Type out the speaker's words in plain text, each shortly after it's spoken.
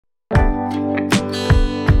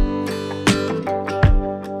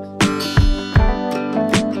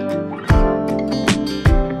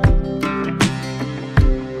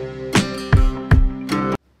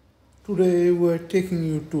Today we are taking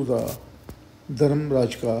you to the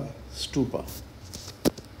Dharmarajika Stupa.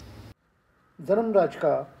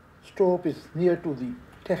 Dharmarajika Stupa is near to the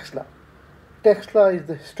Taxila. Taxila is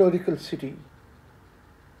the historical city.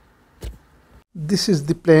 This is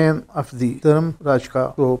the plan of the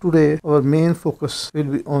Dharmarajika Stupa. Today our main focus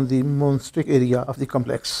will be on the monastic area of the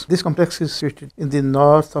complex. This complex is situated in the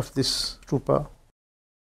north of this stupa.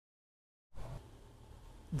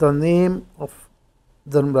 The name of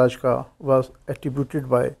Dharmarajika was attributed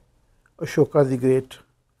by Ashoka the Great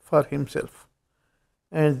for himself,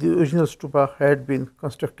 and the original stupa had been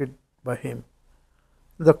constructed by him,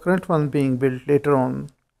 the current one being built later on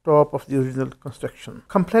top of the original construction.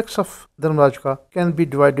 Complex of Dharmarajika can be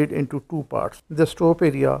divided into two parts: the stupa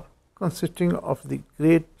area consisting of the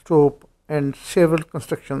Great Stupa and several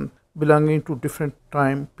constructions belonging to different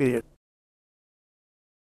time periods.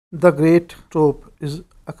 The Great Stupa is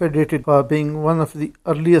accredited for being one of the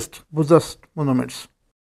earliest Buddhist monuments.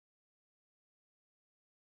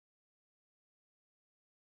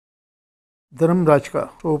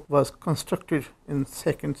 Dharmarajika Stupa was constructed in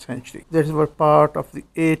 2nd century. That was part of the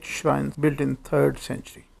 8 shrines built in 3rd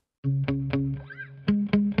century.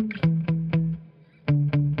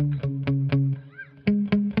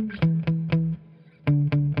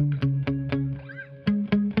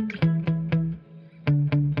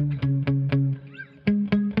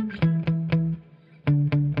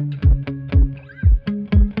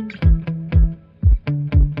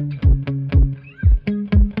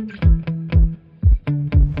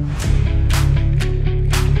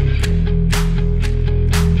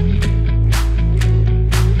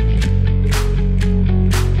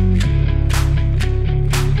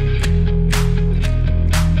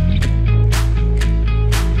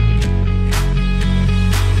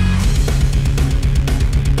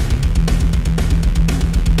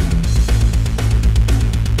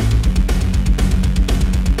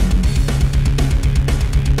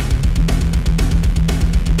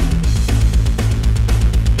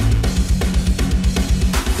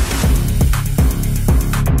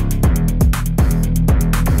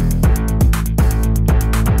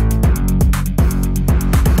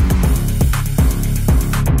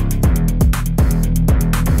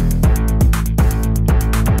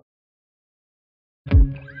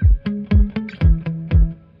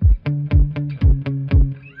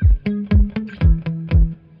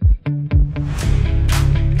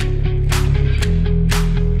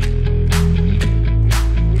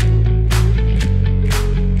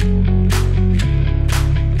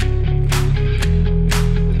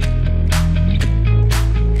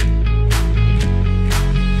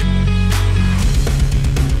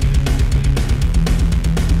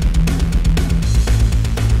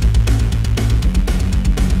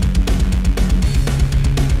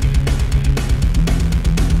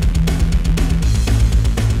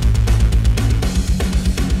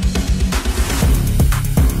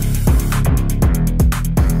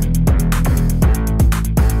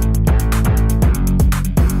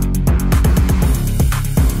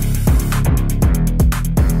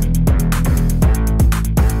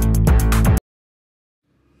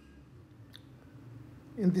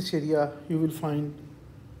 In this area you will find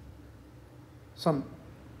some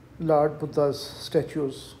Lord Buddha's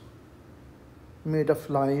statues made of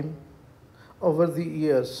lime. Over the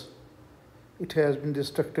years it has been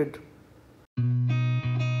destructed.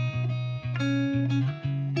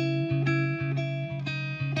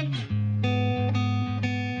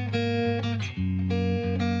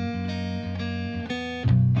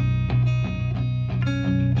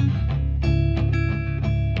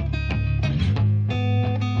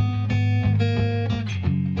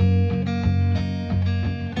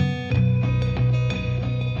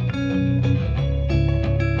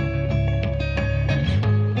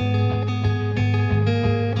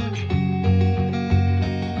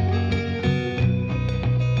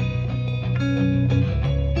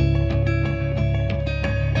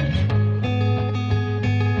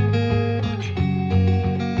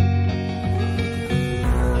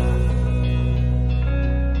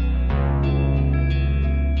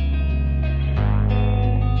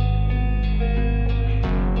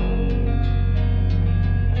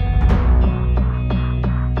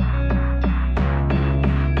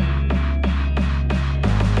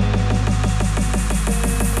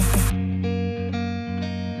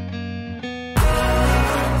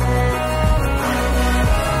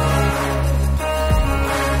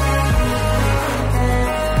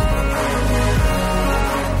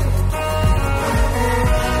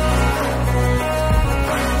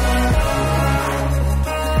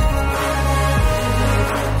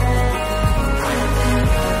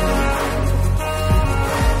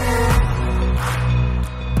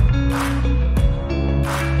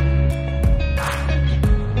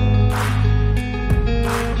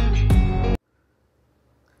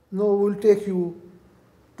 we'll take you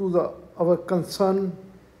to our concern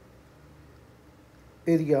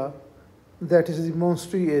area, that is the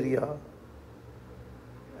monastery area,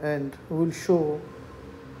 and we'll show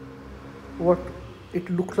what it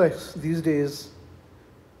looks like these days.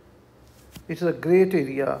 It is a great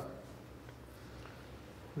area.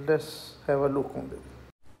 Let's have a look on it.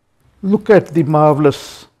 Look at the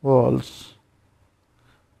marvelous walls,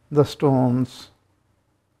 the stones.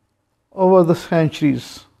 Over the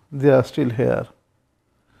centuries, they are still here.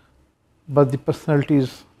 But the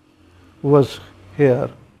personalities was here,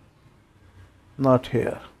 not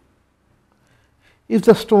here. If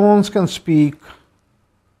the stones can speak,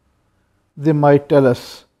 they might tell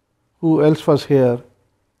us who else was here,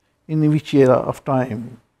 in which era of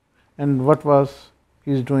time, and what was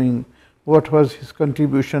he doing, what was his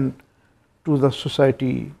contribution to the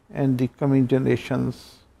society and the coming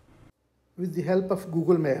generations. With the help of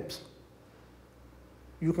Google Maps,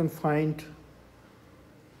 you can find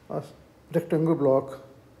a rectangle block.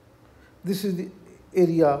 This is the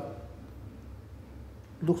area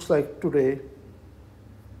looks like today.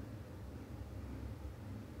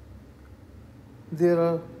 There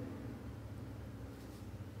are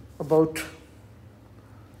about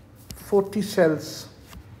 40 cells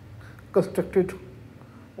constructed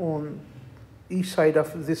on each side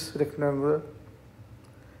of this rectangle,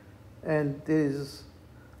 and there is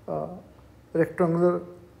a rectangular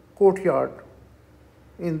courtyard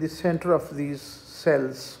in the center of these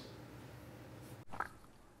cells.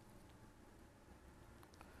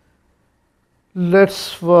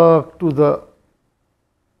 Let's walk to the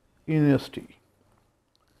university.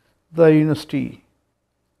 The university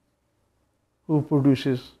who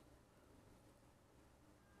produces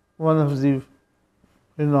one of the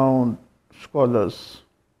renowned scholars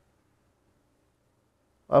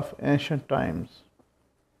of ancient times,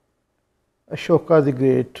 Ashoka the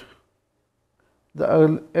Great,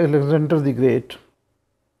 the Alexander the Great.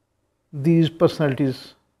 These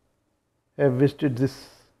personalities have visited this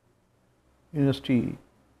university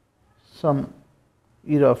some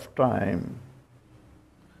era of time,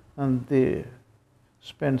 and they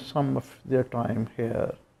spend some of their time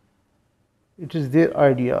here. It is their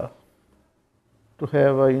idea to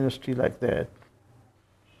have a university like that.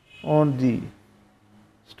 On the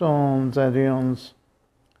stones and ruins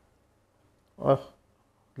are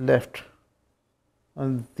left,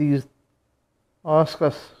 and these ask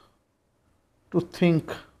us to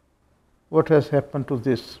think what has happened to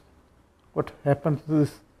this, what happened to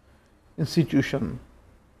this institution,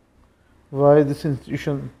 why this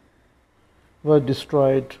institution was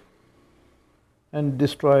destroyed and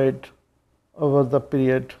destroyed over the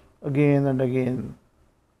period again and again,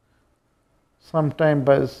 sometime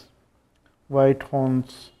by white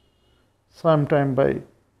horns, sometime by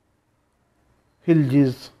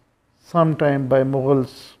Khiljis, sometime by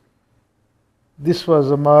Mughals. This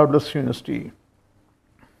was a marvelous university.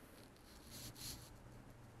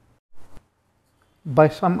 By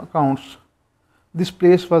some accounts, this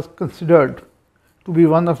place was considered to be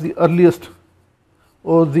one of the earliest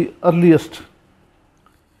or the earliest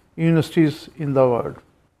universities in the world.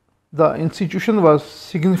 The institution was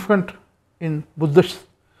significant in Buddhist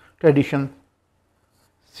tradition,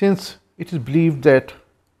 since it is believed that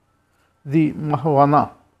the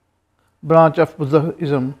Mahāyāna branch of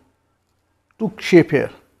Buddhism took shape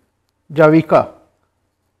here. Jīvaka,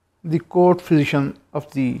 the court physician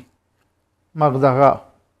of the Magadha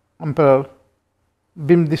Emperor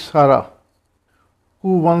Bimbisara,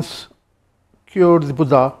 who once cured the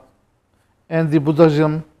Buddha, and the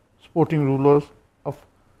Buddhism-supporting rulers of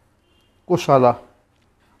Kosala,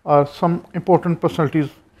 are some important personalities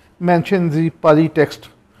mentioned in the Pali text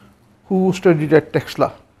who studied at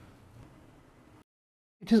Taxila.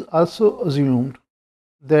 It is also assumed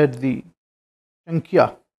that the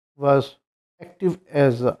Chanakya was active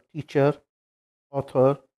as a teacher,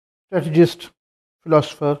 author, strategist,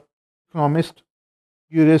 philosopher, economist,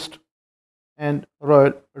 jurist, and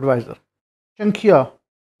royal advisor. Chanakya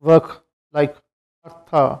work like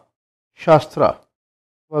Artha Shastra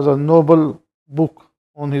was a noble book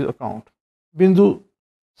on his account. Bindu,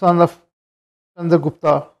 son of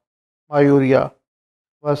Chandragupta Maurya,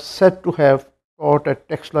 was said to have taught at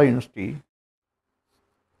Taxila University.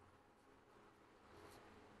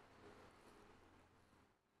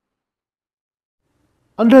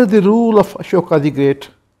 Under the rule of Ashoka the Great,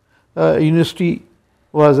 university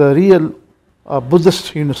was a real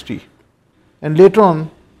Buddhist university. And later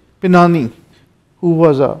on, Pinani, who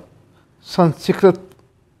was a Sanskrit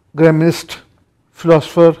grammarist,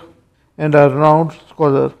 philosopher, and a renowned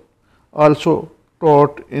scholar, also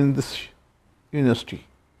taught in this university.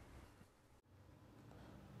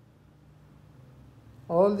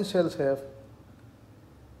 All the cells have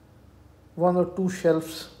one or two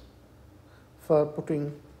shelves for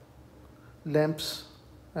putting lamps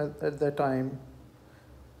at that time.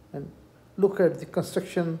 And look at the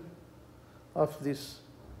construction of this.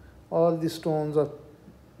 All the stones are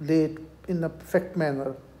laid in a perfect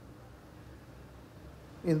manner.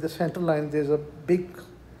 In the center line there is a big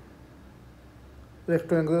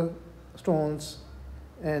rectangular stones,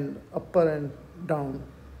 and upper and down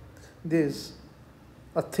there is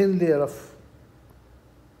a thin layer of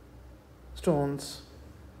stones,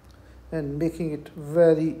 and making it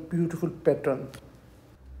very beautiful pattern.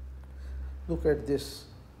 Look at this.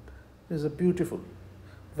 It is a beautiful,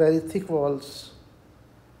 very thick walls,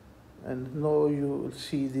 and now you will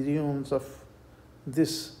see the ruins of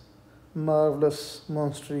this marvelous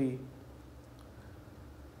monastery.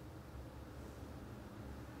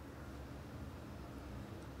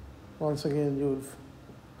 Once again, you will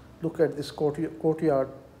look at this courtyard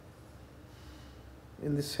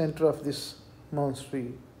in the center of this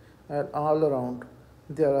monastery, and all around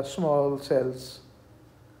there are small cells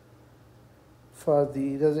for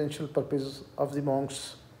the residential purposes of the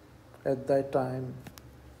monks at that time.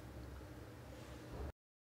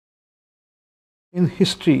 In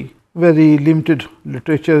history, very limited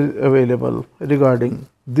literature is available regarding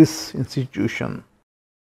this institution.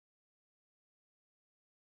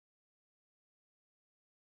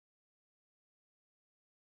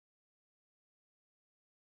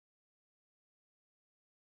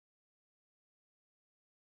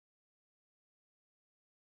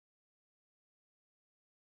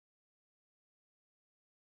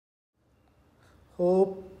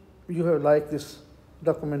 Hope you have liked this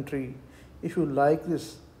documentary. If you like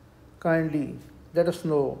this, kindly let us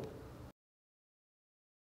know